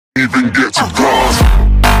even get to God.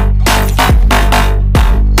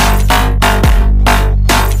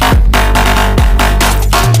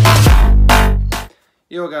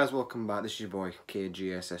 Yo guys, welcome back. This is your boy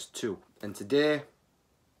KGSS2, and today,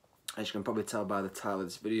 as you can probably tell by the title of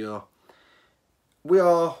this video,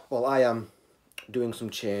 I am doing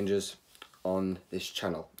some changes on this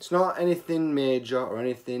channel. It's not anything major or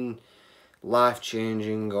anything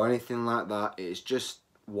life-changing or anything like that. It's just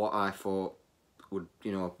what I thought would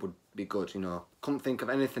be good. Couldn't think of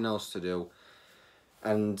anything else to do,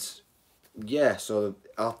 and yeah, so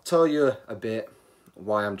I'll tell you a bit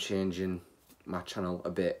why I'm changing my channel a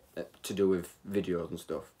bit to do with videos and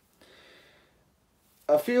stuff.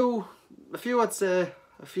 A few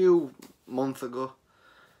months ago,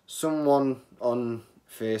 someone on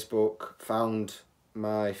Facebook found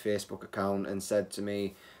my Facebook account and said to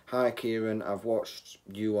me, "Hi Kieran, I've watched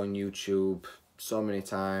you on YouTube so many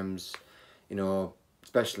times,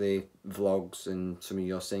 especially vlogs and some of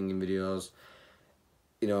your singing videos,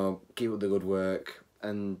 keep up the good work."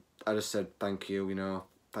 And I just said, "Thank you,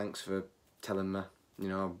 thanks for telling me,"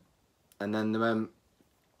 and then they went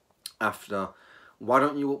after, "Why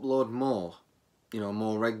don't you upload more,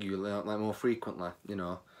 more regularly, like more frequently,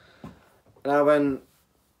 And I went,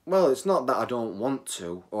 well, it's not that I don't want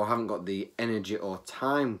to or haven't got the energy or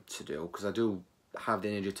time to do, because I do have the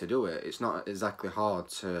energy to do it. It's not exactly hard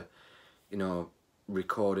to,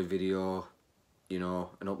 record a video, and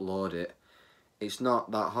upload it. It's not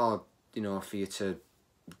that hard, for you to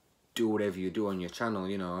do whatever you do on your channel,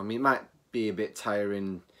 I mean, it might be a bit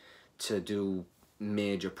tiring to do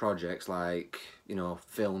major projects like,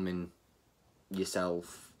 filming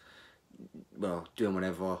yourself, well, doing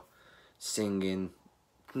whatever, singing.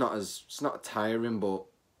 It's not tiring, but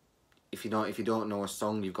if you don't know a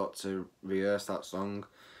song, you've got to rehearse that song.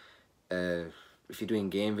 If you're doing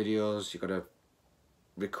game videos, you've got to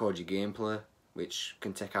record your gameplay, which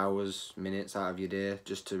can take hours, minutes out of your day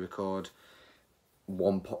just to record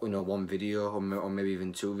one video or maybe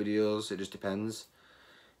even two videos. It just depends.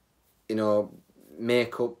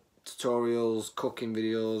 Makeup tutorials, cooking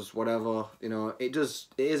videos, whatever. It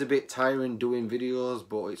is a bit tiring doing videos,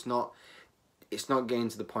 but it's not getting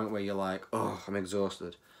to the point where you're like, oh, I'm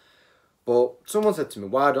exhausted. But someone said to me,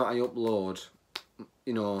 why don't I upload,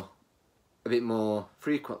 a bit more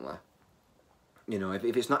frequently?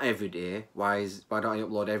 If it's not every day, why don't I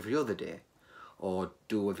upload every other day, or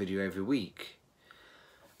do a video every week?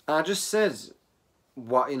 I just said,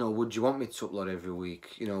 what, would you want me to upload every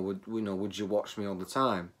week? Would you watch me all the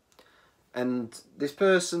time? And this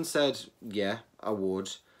person said, yeah, I would,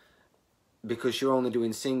 because you're only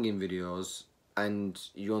doing singing videos and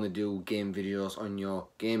you only do game videos on your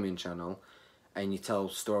gaming channel, and you tell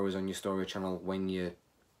stories on your story channel when you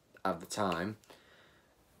have the time.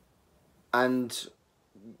 And,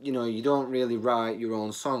 you don't really write your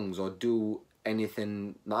own songs or do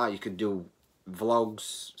anything like that. You could do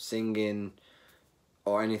vlogs, singing,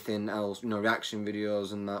 or anything else, reaction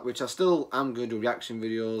videos and that, which I still am going to do reaction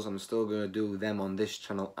videos. I'm still going to do them on this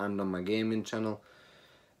channel and on my gaming channel.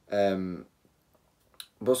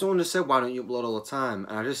 But someone just said, why don't you upload all the time?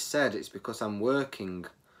 And I just said, it's because I'm working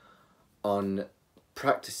on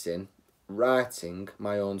practicing writing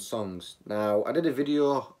my own songs. Now, I did a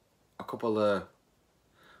video I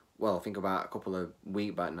think about a couple of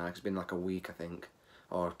weeks back now. It's been like a week, I think,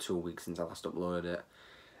 or 2 weeks since I last uploaded it.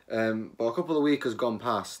 But a couple of weeks has gone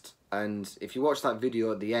past, and if you watch that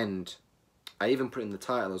video at the end, I even put in the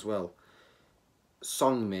title as well,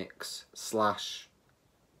 song mix /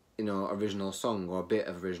 original song, or a bit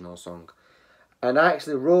of original song. And I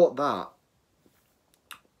actually wrote that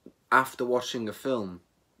after watching a film.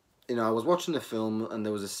 I was watching the film and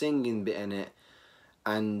there was a singing bit in it,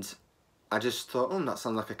 and I just thought, oh, that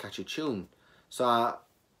sounds like a catchy tune. So I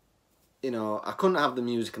couldn't have the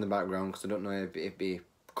music in the background because I don't know if it'd be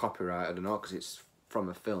copyrighted or not, because it's from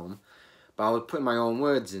a film. But I was putting my own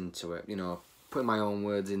words into it, putting my own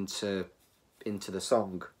words into the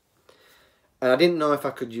song. And I didn't know if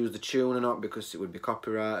I could use the tune or not, because it would be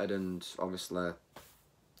copyrighted, and obviously,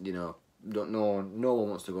 no one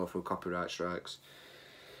wants to go through copyright strikes.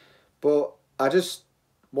 But I just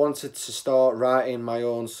wanted to start writing my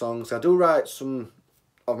own songs. I do write some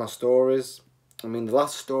of my stories. I mean, the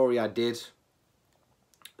last story I did,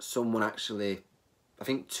 someone actually, I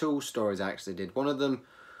think 2 stories I actually did. One of them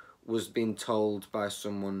was being told by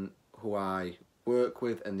someone who I work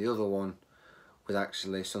with, and the other one was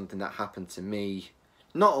actually something that happened to me.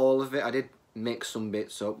 Not all of it, I did mix some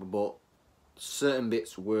bits up, but certain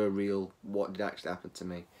bits were real, what did actually happen to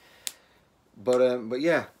me. But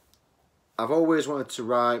yeah, I've always wanted to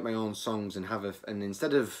write my own songs and and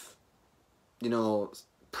instead of,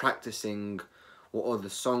 practicing what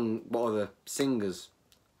other singers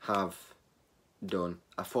have done,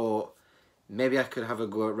 I thought maybe I could have a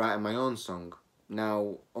go at writing my own song.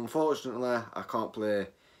 Now, unfortunately, I can't play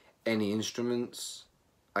any instruments.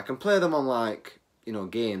 I can play them on, like, you know,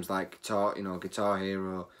 games like Guitar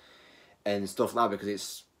Hero and stuff like that,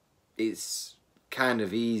 because it's kind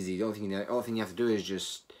of easy. The only thing you have to do is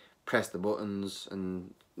just press the buttons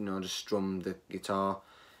and, you know, just strum the guitar.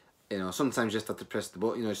 You know, sometimes you just have to press the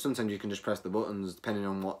button. You know, sometimes you can just press the buttons depending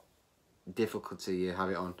on what difficulty you have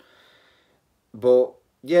it on. But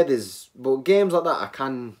yeah, but games like that I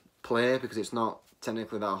can play because it's not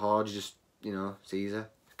technically that hard. You just, you know, it's easy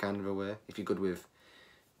kind of a way if you're good with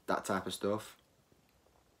that type of stuff.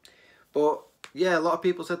 But yeah, a lot of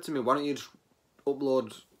people said to me, why don't you just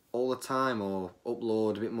upload all the time or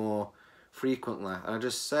upload a bit more frequently? And I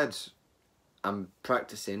just said, I'm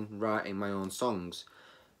practicing writing my own songs.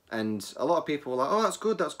 And a lot of people were like, oh, that's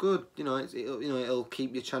good. You know, it'll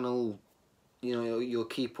keep your channel, you know, you'll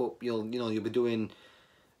keep up, you'll be doing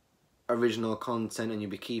original content and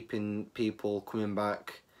you'll be keeping people coming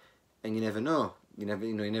back, and you never know. You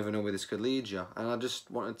never know where this could lead you. And I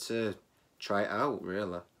just wanted to try it out,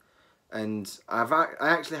 really. And I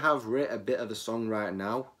actually have written a bit of the song right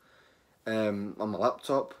now on my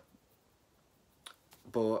laptop,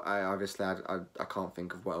 but I can't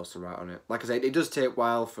think of what else to write on it. Like I said, it does take a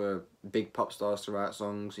while for big pop stars to write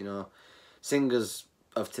songs, you know, singers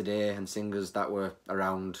of today and singers that were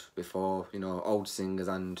around before, you know, old singers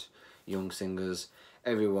and young singers,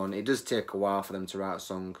 everyone, it does take a while for them to write a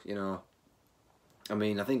song, you know. I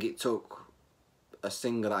mean, I think it took a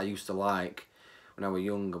singer that I used to like when I was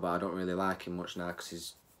younger, but I don't really like him much now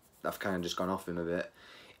because I've kind of just gone off him a bit.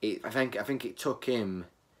 I think it took him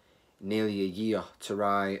nearly a year to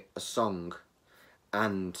write a song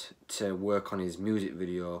and to work on his music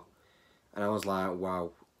video, and I was like,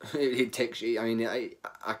 wow. It takes, I mean,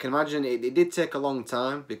 I can imagine it did take a long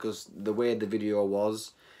time because the way the video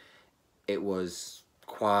was, it was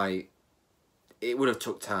quite, it would have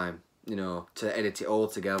took time, you know, to edit it all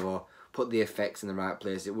together, put the effects in the right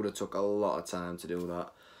place. It would have took a lot of time to do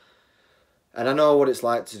that. And I know what it's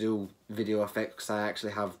like to do video effects because I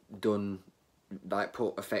actually have done, like,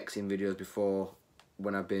 put effects in videos before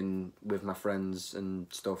when I've been with my friends and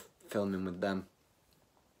stuff, filming with them.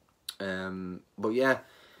 But yeah,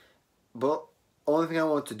 but only thing I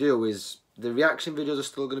want to do is the reaction videos are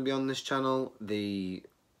still going to be on this channel. The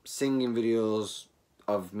singing videos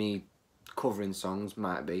of me covering songs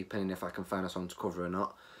might be, depending if I can find a song to cover or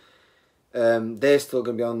not. They're still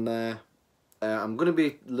going to be on there. I'm going to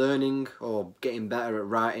be learning or getting better at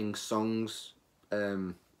writing songs,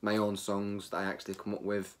 my own songs that I actually come up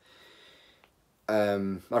with.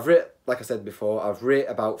 I've written, like I said before, I've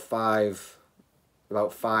written about five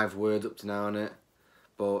words up to now on it,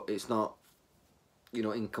 but it's not, you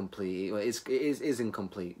know, incomplete. It is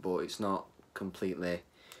incomplete, but it's not completely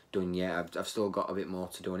done yet. I've still got a bit more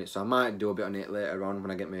to do on it, so I might do a bit on it later on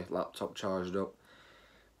when I get my laptop charged up.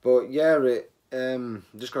 But yeah,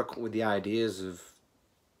 just gotta come up with the ideas of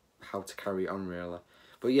how to carry it on, really.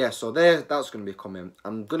 But yeah, so that's gonna be coming.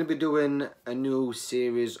 I'm gonna be doing a new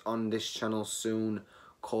series on this channel soon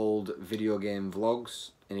called Video Game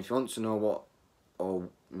Vlogs. And if you want to know what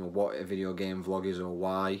a video game vlog is or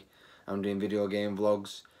why I'm doing video game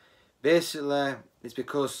vlogs, basically it's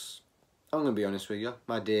because I'm gonna be honest with you,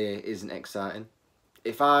 my day isn't exciting.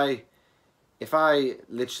 If I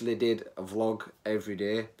literally did a vlog every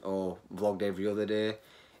day or vlogged every other day,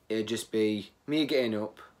 it'd just be me getting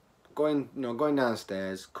up, going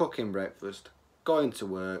downstairs, cooking breakfast, going to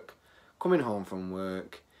work, coming home from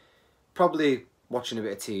work, probably watching a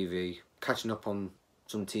bit of TV, catching up on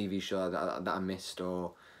some TV show that I missed,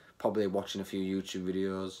 or probably watching a few YouTube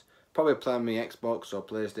videos, probably playing my Xbox or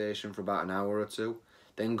PlayStation for about an hour or two,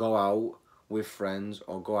 then go out with friends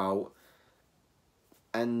or go out,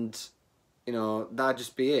 and, you know, that'd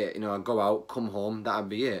just be it. You know, I'd go out, come home, that'd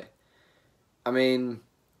be it. I mean,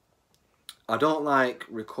 I don't like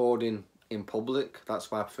recording in public.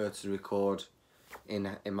 That's why I prefer to record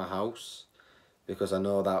in my house, because I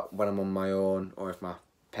know that when I'm on my own or if my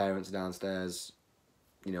parents are downstairs,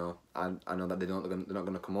 you know, I know that they're not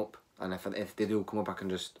going to come up, and if they do come up, I can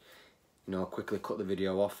just, you know, quickly cut the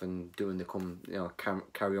video off and do when they come, you know,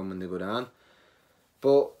 carry on when they go down.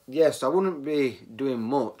 But yes, I wouldn't be doing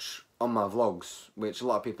much on my vlogs, which a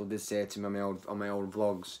lot of people did say to me on my old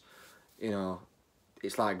vlogs. You know,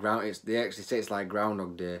 it's like they actually say it's like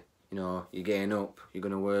Groundhog Day. You know, you're getting up, you're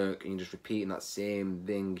gonna work, and you're just repeating that same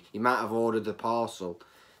thing. You might have ordered the parcel.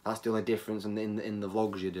 That's the only difference in the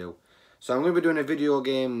vlogs you do. So I'm gonna be doing a video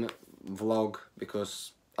game vlog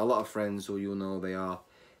because a lot of friends who you'll know, they are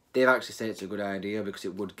they've actually said it's a good idea because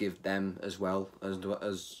it would give them as well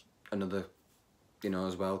as another, you know,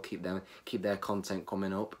 as well, keep their content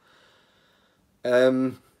coming up.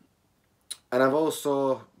 And I've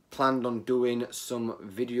also planned on doing some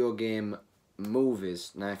video game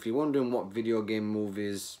movies. Now, if you're wondering what video game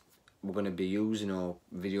movies we're going to be using, or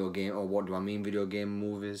what do I mean video game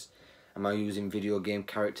movies? Am I using video game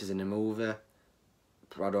characters in a movie?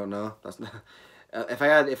 I don't know. That's not, if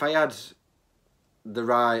I had the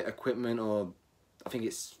right equipment, or I think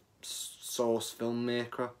it's Source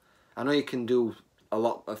Filmmaker. I know you can do a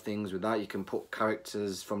lot of things with that. You can put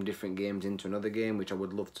characters from different games into another game, which I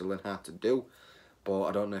would love to learn how to do, but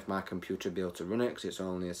I don't know if my computer will be able to run it because it's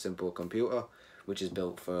only a simple computer which is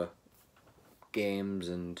built for games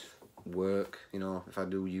and work, you know, if I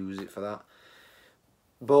do use it for that.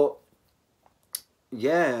 But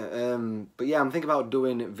yeah, I'm thinking about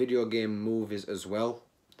doing video game movies as well,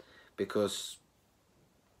 because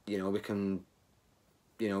you know we can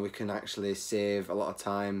actually save a lot of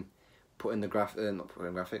time putting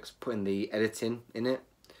the editing in it.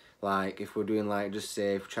 Like if we're doing, like, just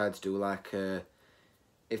say if we tried to do like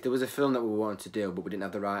if there was a film that we wanted to do but we didn't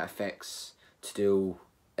have the right effects to do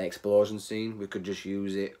an explosion scene, we could just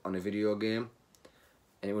use it on a video game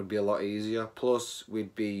and it would be a lot easier. Plus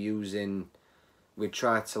we'd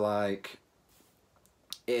try to, like,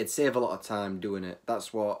 it'd save a lot of time doing it.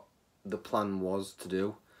 That's what the plan was to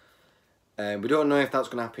do. We don't know if that's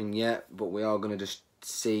going to happen yet, but we are going to just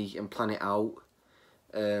see and plan it out,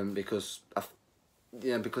 because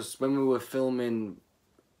when we were filming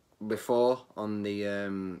before on the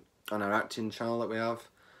on our acting channel that we have,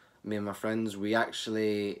 me and my friends,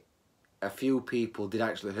 a few people did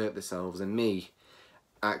actually hurt themselves, and me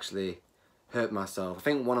actually hurt myself. I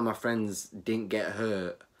think one of my friends didn't get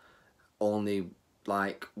hurt, only,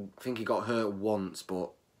 like, I think he got hurt once, but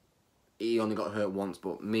he only got hurt once,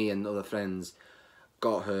 but me and other friends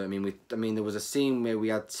got hurt. I mean there was a scene where we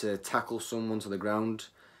had to tackle someone to the ground,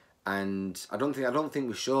 and I don't think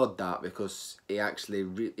we showed that because he actually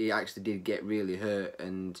did get really hurt,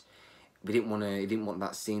 and he didn't want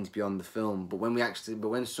that scene to be on the film. But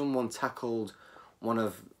when someone tackled one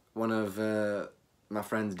of my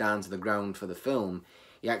friends down to the ground for the film,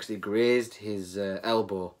 he actually grazed his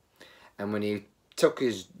elbow, and when he took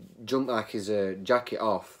his jacket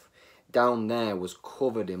off, down there was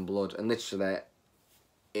covered in blood, and literally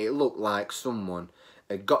it looked like someone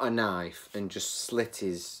had got a knife and just slit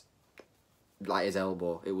his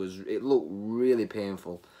elbow. It looked really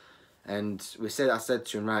painful, and I said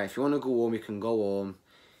to him, right, if you want to go home, you can go home,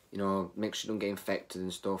 you know, make sure you don't get infected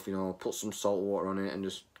and stuff, you know, put some salt water on it and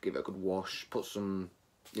just give it a good wash, put some,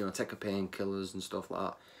 you know, take a painkillers and stuff like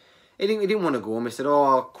that. He didn't want to go home. He said, oh,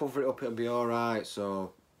 I'll cover it up, it'll be alright.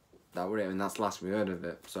 So that was it, and that's the last we heard of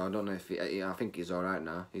it. So I don't know if I think he's alright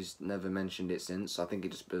now. He's never mentioned it since. I think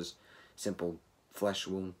it just was simple flesh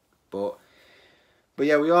wound. But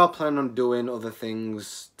yeah, we are planning on doing other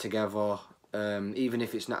things together. Even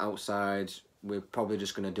if it's not outside, we're probably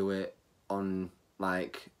just gonna do it on,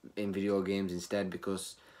 like, in video games instead,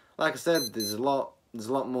 because, like I said, there's a lot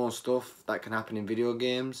more stuff that can happen in video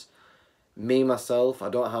games. Me myself, I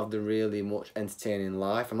don't have the really much entertaining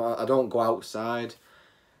life. I don't go outside,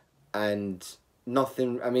 and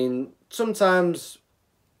nothing. I mean, sometimes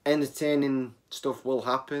entertaining stuff will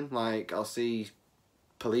happen. Like, I'll see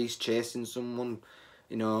police chasing someone,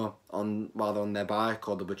 you know, while they're on their bike,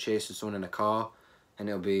 or they'll be chasing someone in a car, and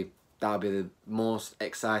that'll be the most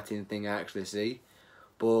exciting thing I actually see.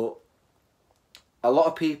 But a lot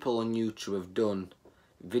of people on YouTube have done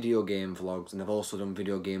video game vlogs, and they've also done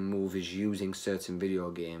video game movies using certain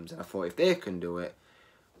video games, and I thought if they can do it,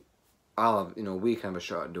 we can have a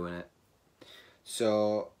shot at doing it.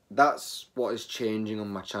 So that's what is changing on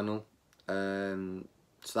my channel. So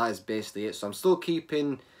that is basically it. So I'm still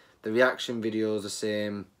keeping the reaction videos the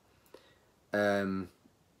same, and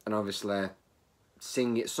obviously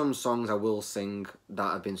some songs I will sing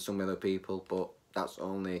that have been sung by other people, but that's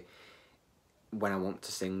only when I want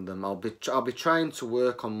to sing them. I'll be trying to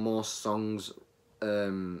work on more songs,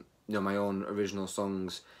 you know, my own original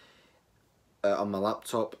songs, on my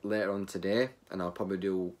laptop later on today, and I'll probably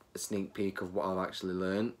do a sneak peek of what I've actually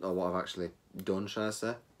learned, or what I've actually done, shall I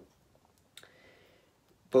say.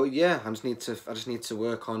 But yeah, I just need to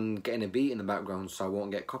work on getting a beat in the background so I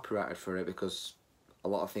won't get copyrighted for it, because a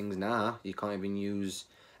lot of things now you can't even use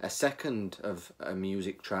a second of a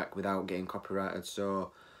music track without getting copyrighted.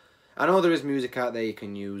 So I know there is music out there you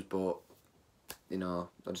can use, but, you know,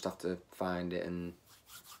 I just have to find it and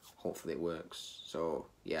hopefully it works. So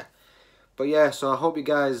yeah. But yeah, so I hope you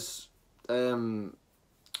guys will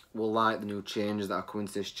like the new changes that are coming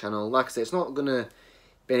to this channel. Like I said, it's not gonna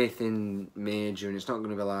be anything major, and it's not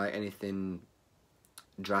going to be like anything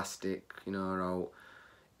drastic, you know, or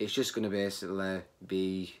it's just going to basically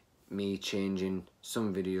be me changing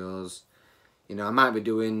some videos. You know, I might be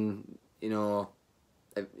doing, you know,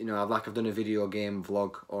 I've done a video game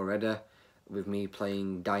vlog already with me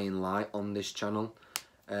playing Dying Light on this channel.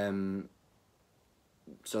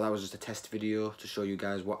 So that was just a test video to show you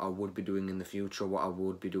guys what I would be doing in the future, what I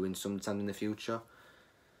would be doing sometime in the future.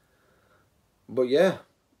 But yeah,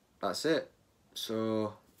 that's it.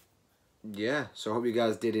 So yeah, so I hope you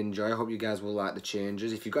guys did enjoy. I hope you guys will like the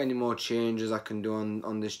changes. If you've got any more changes I can do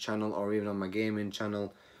on this channel or even on my gaming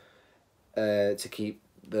channel to keep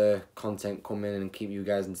the content coming and keep you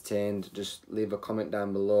guys entertained, just leave a comment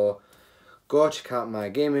down below. Go check out my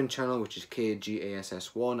gaming channel, which is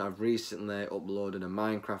KGASS1. I've recently uploaded a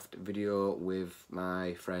Minecraft video with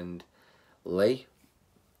my friend Lee.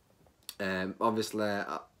 Obviously,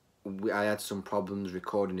 I had some problems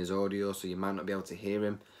recording his audio, so you might not be able to hear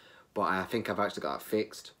him. But I think I've actually got it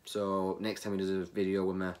fixed. So next time he does a video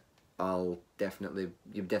with me, you'll definitely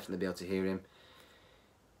be able to hear him.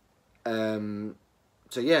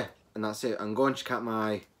 So yeah, and that's it. And go and check out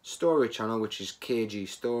my story channel, which is KG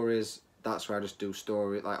Stories. That's where I just do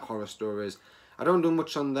horror stories. I don't do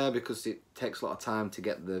much on there because it takes a lot of time to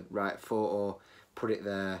get the right photo, put it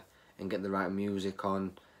there, and get the right music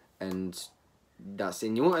on, and that's it.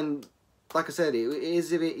 And like I said, it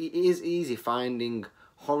is easy finding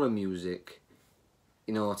horror music,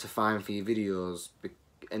 you know, to find for your videos.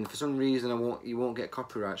 And for some reason, you won't get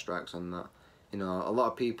copyright strikes on that. You know, a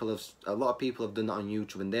lot of people have done that on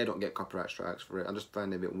YouTube, and they don't get copyright strikes for it. I just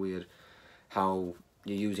find it a bit weird how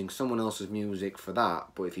you're using someone else's music for that,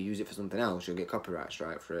 but if you use it for something else, you'll get copyright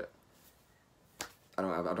strike for it. I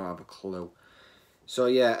don't have a clue. So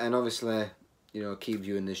yeah, and obviously, you know, keep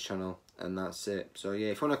viewing this channel, and that's it. So yeah,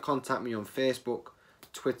 if you want to contact me on Facebook,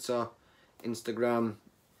 Twitter, Instagram,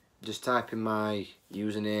 just type in my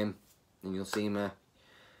username, and you'll see me.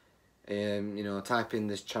 You know, type in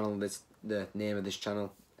this channel, the name of this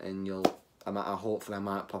channel, and hopefully I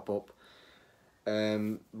might pop up.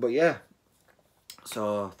 But yeah.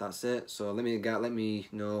 So that's it. So let me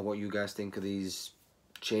know what you guys think of these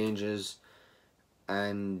changes,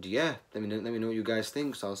 and yeah, let me know what you guys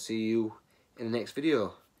think. So I'll see you in the next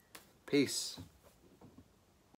video. Peace.